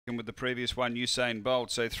with the previous one, Usain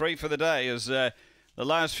Bolt. So 3 for the day as the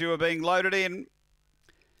last few are being loaded in.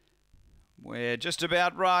 We're just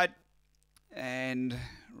about right. And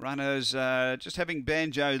runners just having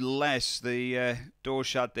Banjo Lass, the door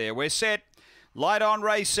shut there. We're set. Light on,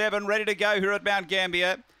 race 7, ready to go here at Mount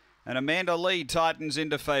Gambier. And Amanda Lee tightens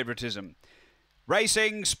into favouritism.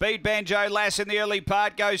 Racing, Speed Banjo Lass in the early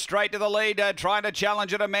part, goes straight to the lead, trying to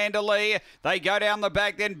challenge it, Amanda Lee. They go down the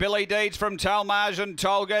back, then Billy Deeds from Talmage and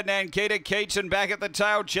Tolga, Nankita Keats, and back at the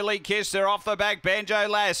tail, Chili Kiss. They're off the back, Banjo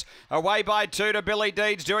Lass away by 2 to Billy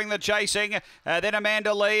Deeds doing the chasing. Then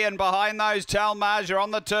Amanda Lee, and behind those Talmage are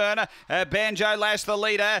on the turn. Banjo Lass the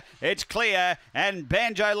leader, it's clear, and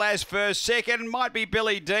Banjo Lass first, second might be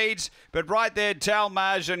Billy Deeds, but right there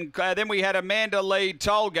Talmage, and then we had Amanda Lee,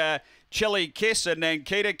 Tolga, Chili Kiss and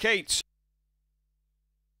Nankita Keats.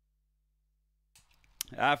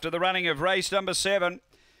 After the running of race number 7,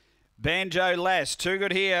 Banjo Lass, too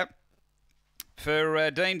good here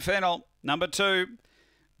for Dean Fennell. Number 2,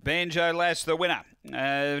 Banjo Lass, the winner.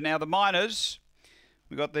 Now the minors,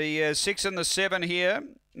 we've got the 6 and the 7 here.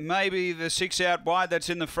 Maybe the 6 out wide, that's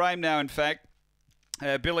in the frame now, in fact.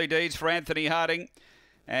 Billy Deeds for Anthony Harding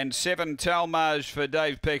and 7 Talmage for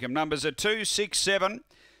Dave Peckham. Numbers are 2, 6, 7.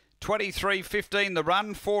 23.15 the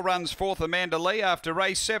run, 4 runs, 4th Amanda Lee after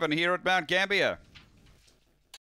race 7 here at Mount Gambier.